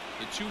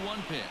 The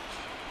 2-1 pitch.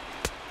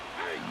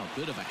 A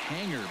bit of a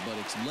hanger, but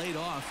it's laid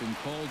off and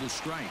called a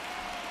strike.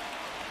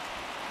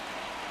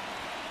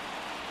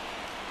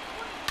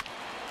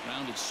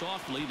 Grounded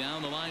softly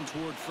down the line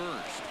toward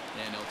first,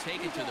 and he'll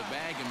take it to the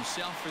bag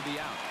himself for the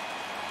out.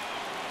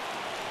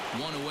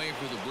 One away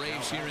for the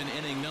Braves here in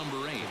inning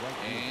number 8.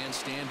 And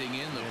standing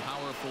in, the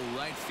powerful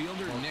right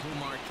fielder, Nick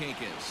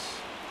Markakis.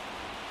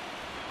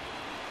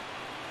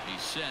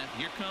 He's set.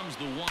 Here comes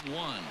the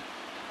 1-1.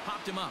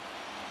 Popped him up.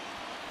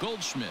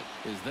 Goldschmidt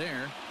is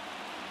there.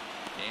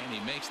 And he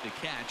makes the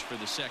catch for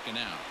the second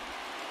out.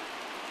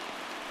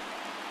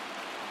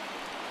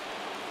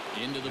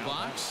 Into the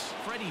box,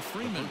 Freddie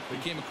Freeman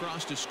came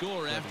across to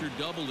score after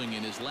doubling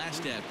in his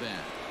last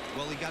at-bat.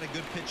 Well, he got a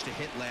good pitch to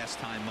hit last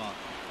time up.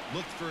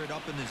 Looked for it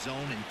up in the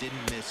zone and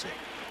didn't miss it.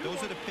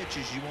 Those are the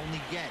pitches you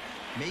only get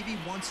maybe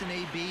once in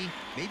AB,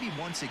 maybe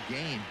once a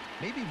game,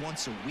 maybe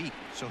once a week.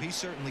 So he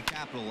certainly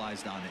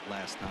capitalized on it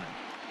last time.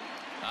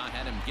 I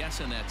had him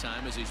guessing that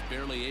time as he's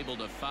barely able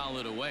to foul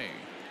it away.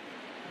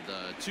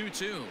 The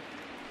 2-2.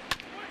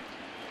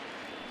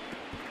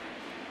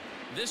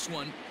 This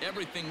one,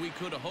 everything we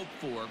could have hoped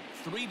for.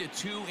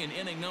 3-2 in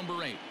inning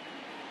number 8.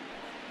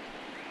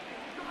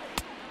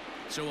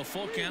 So a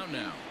full count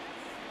now.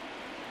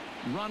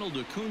 Ronald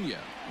Acuna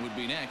would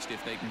be next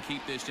if they can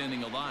keep this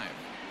inning alive.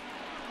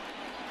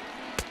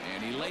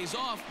 And he lays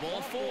off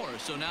ball 4.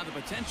 So now the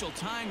potential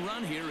tying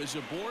run here is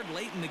aboard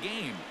late in the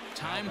game.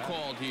 Time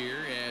called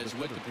here, as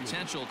with the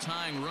potential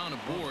tying run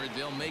aboard,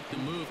 they'll make the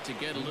move to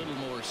get a little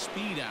more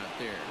speed out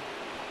there.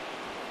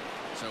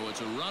 So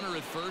it's a runner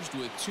at first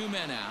with 2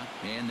 men out,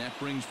 and that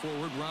brings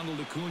forward Ronald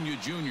Acuna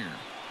Jr.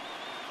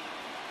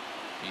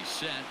 He's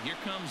set. Here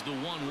comes the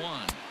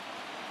 1-1.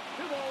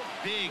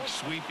 Big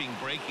sweeping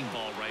breaking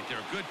ball right there.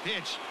 Good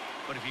pitch,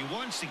 but if he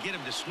wants to get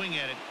him to swing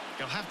at it,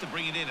 he'll have to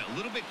bring it in a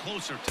little bit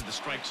closer to the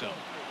strike zone.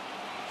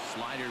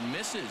 Slider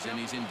misses, and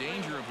he's in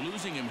danger of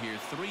losing him here.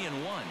 3-1.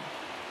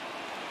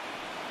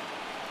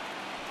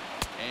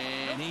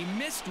 And he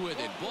missed with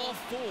it. Ball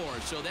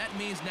 4. So that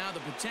means now the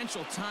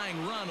potential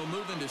tying run will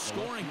move into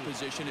scoring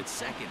position at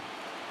second.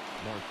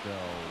 Marcel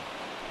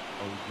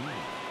Ozuna.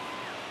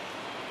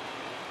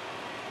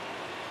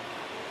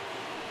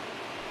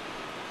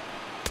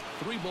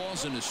 3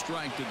 balls and a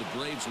strike to the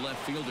Braves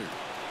left fielder.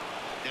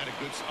 Not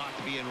a good spot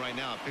to be in right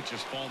now.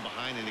 Pitcher's falling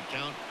behind in the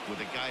count with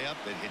a guy up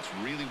that hits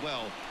really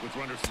well with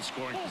runners in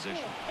scoring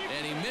position.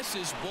 And he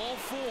misses ball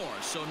 4.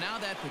 So now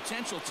that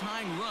potential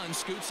tying run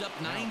scoots up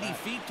 90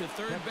 feet to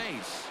third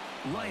base.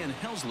 Ryan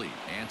Helsley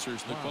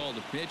answers the call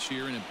to pitch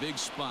here in a big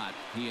spot.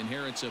 He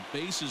inherits a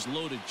bases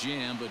loaded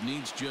jam, but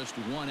needs just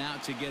 1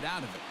 out to get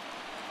out of it.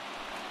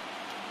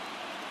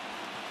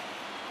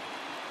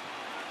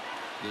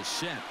 The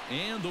set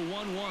and the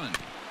 1-1.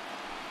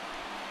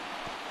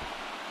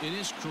 In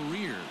his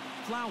career,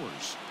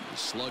 Flowers is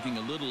slugging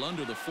a little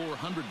under the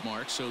 400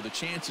 mark, so the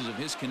chances of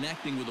his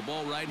connecting with the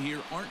ball right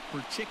here aren't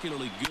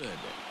particularly good.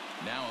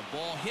 Now a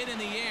ball hit in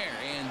the air,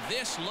 and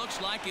this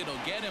looks like it'll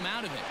get him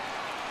out of it.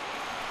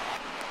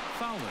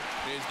 Fowler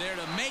is there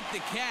to make the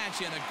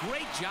catch, and a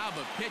great job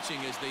of pitching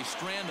as they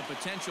strand the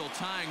potential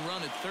tying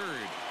run at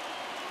third.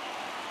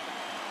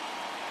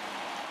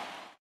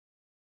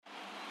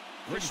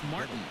 Chris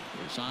Martin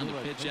is on to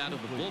pitch out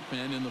of the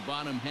bullpen in the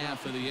bottom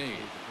half of the 8th.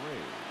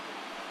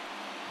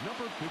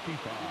 Number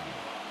 55,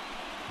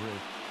 Chris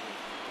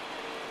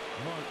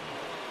Martin.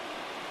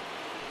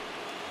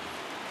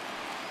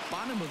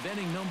 Bottom of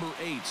inning number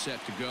 8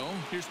 set to go.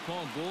 Here's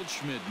Paul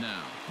Goldschmidt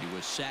now. He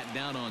was sat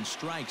down on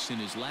strikes in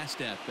his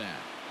last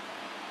at-bat.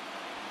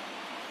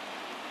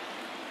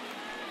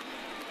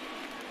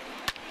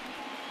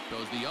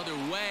 Goes the other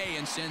way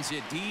and sends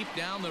it deep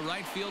down the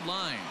right field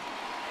line.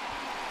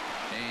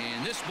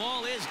 And this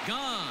ball is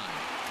gone.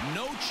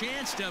 No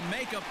chance to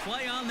make a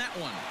play on that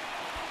one.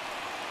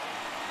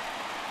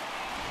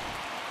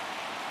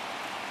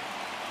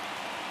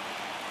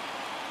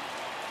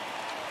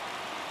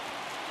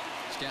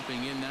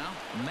 Stepping in now,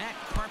 Matt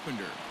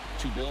Carpenter.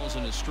 2 balls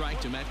and a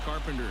strike to Matt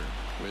Carpenter.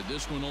 With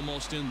this one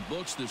almost in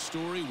books, the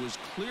story was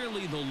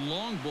clearly the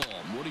long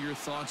ball. What are your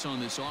thoughts on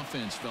this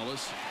offense,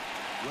 fellas?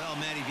 Well,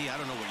 Matty V, I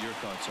don't know what your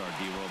thoughts are,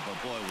 D-Roll, but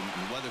boy,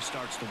 when the weather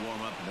starts to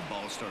warm up and the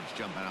ball starts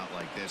jumping out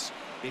like this,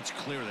 it's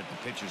clear that the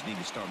pitchers need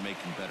to start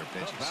making better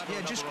pitches.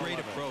 Yeah, just great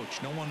approach.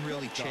 No one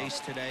really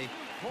chased today.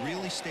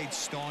 Really stayed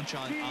staunch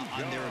on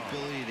their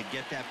ability to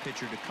get that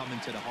pitcher to come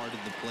into the heart of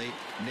the plate,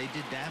 and they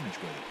did damage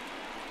with it.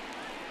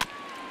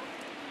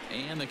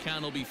 And the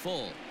count will be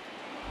full.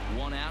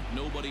 1 out,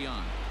 nobody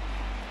on.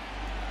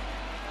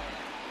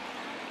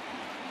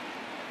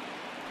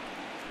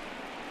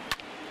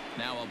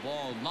 Now a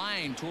ball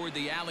lined toward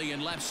the alley in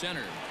left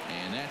center.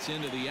 And that's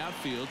into the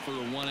outfield for a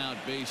 1-out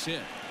base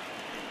hit.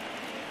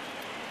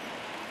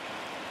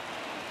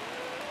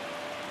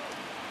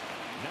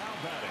 Now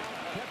batting,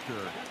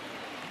 catcher,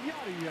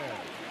 Yadier.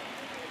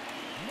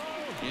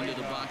 Into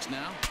the box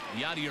now.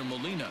 Yadier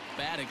Molina.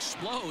 Bat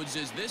explodes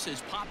as this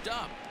has popped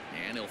up.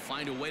 And he'll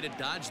find a way to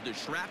dodge the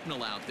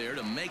shrapnel out there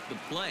to make the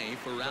play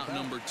for out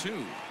number 2.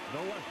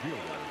 No left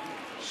fielder.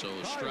 So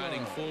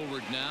striding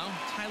forward now,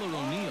 Tyler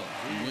O'Neill,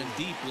 who went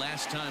deep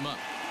last time up.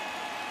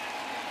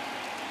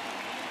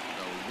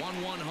 The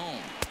 1-1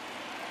 home.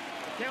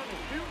 The count is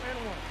 2-1.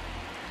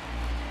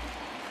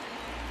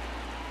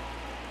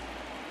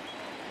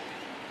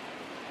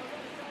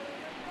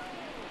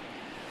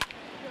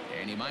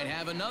 And he might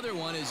have another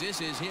one as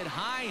this is hit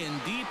high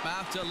and deep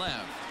out to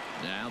left.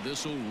 Now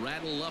this will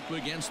rattle up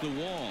against the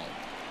wall.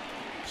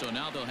 So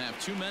now they'll have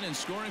 2 men in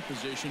scoring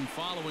position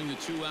following the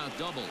 2-out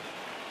double.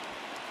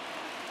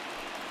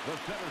 The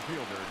center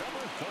fielder,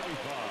 number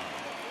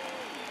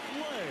 35,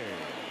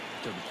 Lane.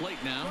 To the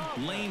plate now,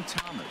 Lane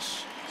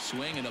Thomas.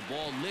 Swing and a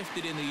ball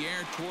lifted in the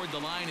air toward the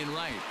line and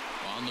right.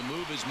 On the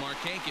move is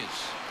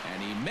Markakis.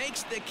 And he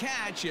makes the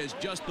catch as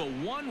just the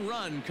 1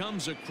 run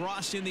comes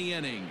across in the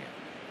inning.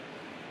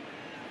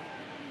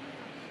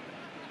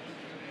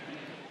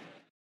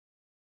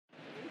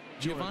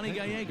 Giovanni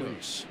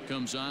Gallegos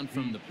comes on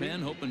from the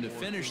pen, hoping to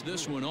finish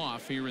this one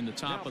off here in the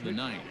top of the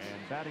 9th.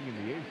 And batting in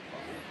the 8th spot,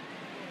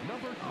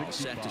 number All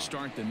set to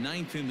start the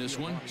 9th in this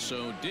one.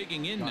 So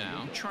digging in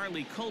now,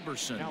 Charlie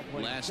Culberson.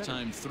 Last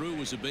time through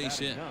was a base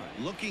hit.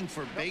 Looking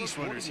for base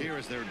runners here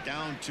as they're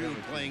down 2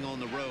 playing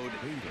on the road.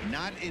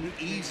 Not an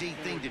easy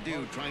thing to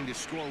do, trying to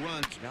score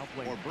runs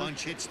or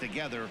bunch hits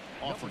together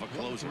off of a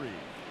closer.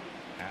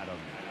 Adam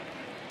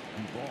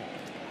Duvall.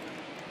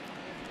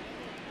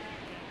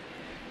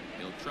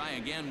 He'll try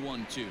again,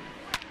 1-2.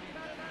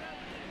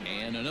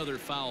 And another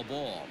foul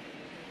ball.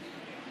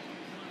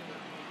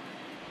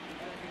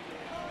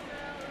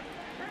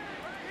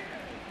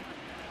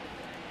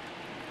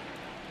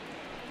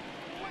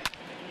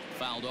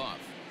 Fouled off.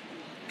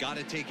 Got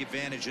to take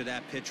advantage of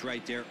that pitch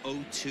right there.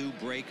 0-2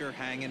 breaker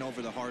hanging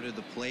over the heart of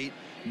the plate.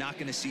 Not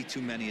going to see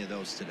too many of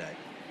those today.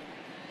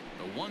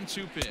 A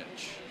 1-2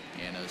 pitch.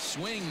 And a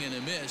swing and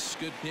a miss.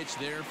 Good pitch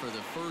there for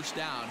the first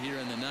out here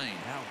in the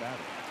 9th. Now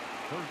batting.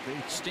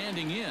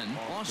 Standing in,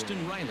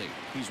 Austin Riley.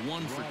 He's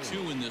 1 for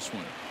 2 in this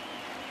one.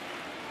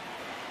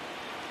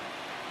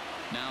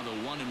 Now the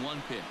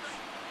 1-1 pitch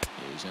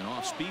is an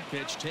off-speed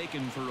pitch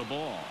taken for a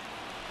ball.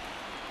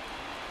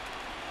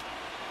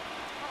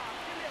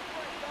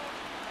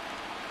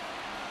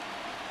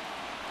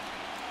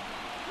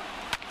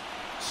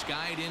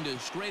 Skied into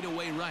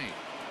straightaway right.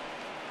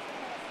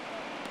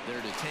 There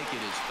to take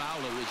it is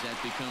Fowler as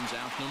that becomes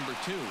out number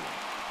 2.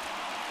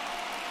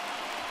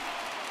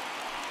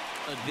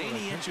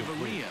 Adani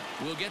Echeverria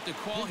will get the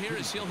call here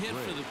as he'll hit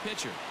for the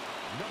pitcher.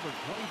 Number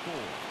 24,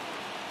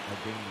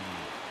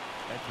 Adani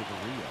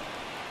Echeverria.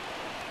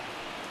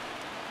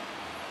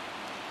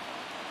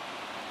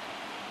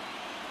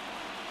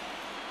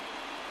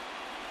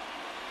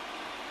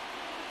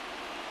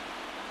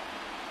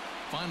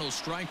 Final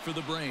strike for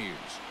the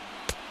Braves.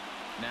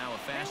 Now a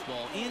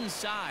fastball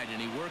inside,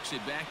 and he works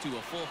it back to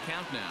a full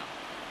count now.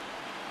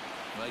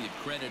 Well, you'd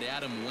credit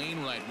Adam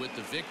Wainwright with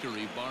the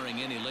victory,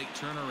 barring any late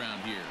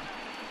turnaround here.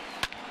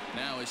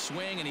 Now a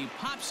swing, and he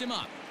pops him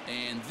up,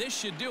 and this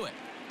should do it.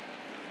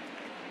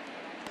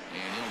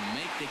 And he'll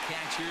make the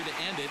catch here to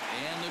end it,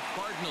 and the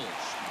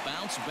Cardinals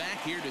bounce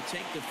back here to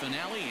take the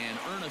finale and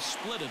earn a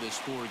split of this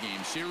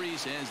 4-game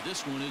series as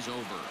this one is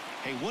over.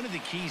 Hey, one of the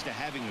keys to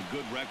having a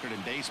good record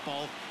in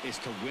baseball is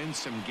to win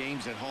some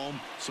games at home.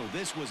 So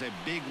this was a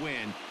big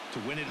win to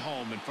win at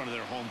home in front of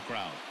their home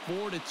crowd.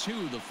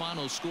 4-2 the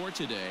final score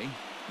today.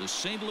 The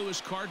St.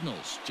 Louis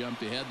Cardinals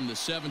jumped ahead in the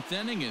 7th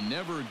inning and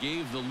never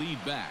gave the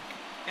lead back.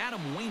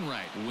 Adam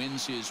Wainwright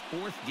wins his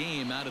 4th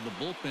game out of the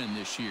bullpen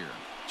this year.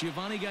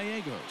 Giovanni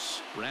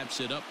Gallegos wraps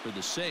it up for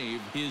the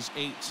save, his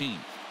 18th.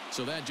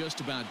 So that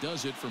just about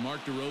does it for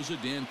Mark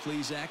DeRosa, Dan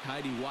Plesac,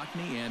 Heidi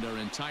Watney, and our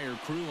entire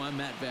crew. I'm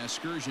Matt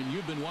Vasgersian.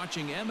 You've been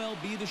watching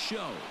MLB The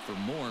Show. For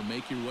more,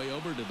 make your way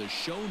over to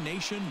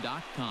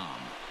theshownation.com.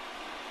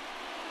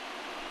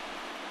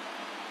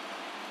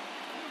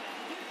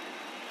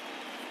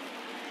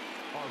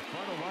 Our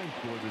final line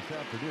score this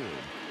afternoon.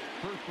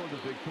 First for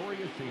the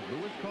victorious St.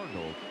 Louis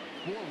Cardinals,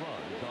 4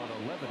 runs on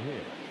 11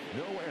 hits.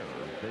 No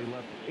errors. They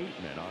left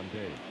 8 men on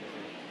base.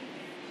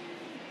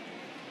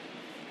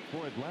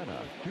 For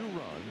Atlanta, 2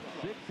 runs,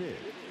 6 hits.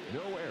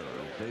 No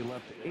errors. They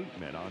left 8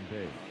 men on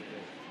base.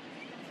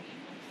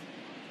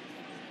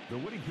 The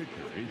winning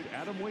pitcher is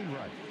Adam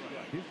Wainwright.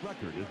 His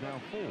record is now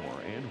 4-1.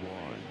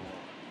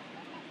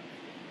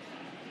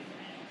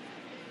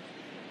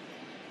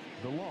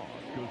 The loss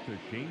goes to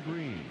Shane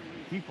Green.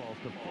 He falls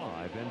to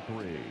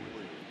 5-3.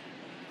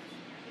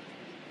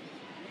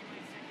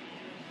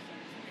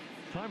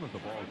 Time of the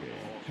ball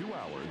game, 2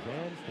 hours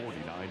and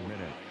 49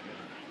 minutes.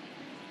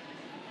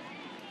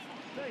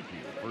 Thank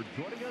you for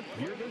joining us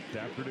here this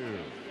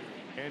afternoon.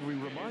 And we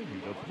remind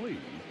you to please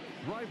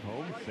drive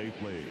home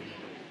safely.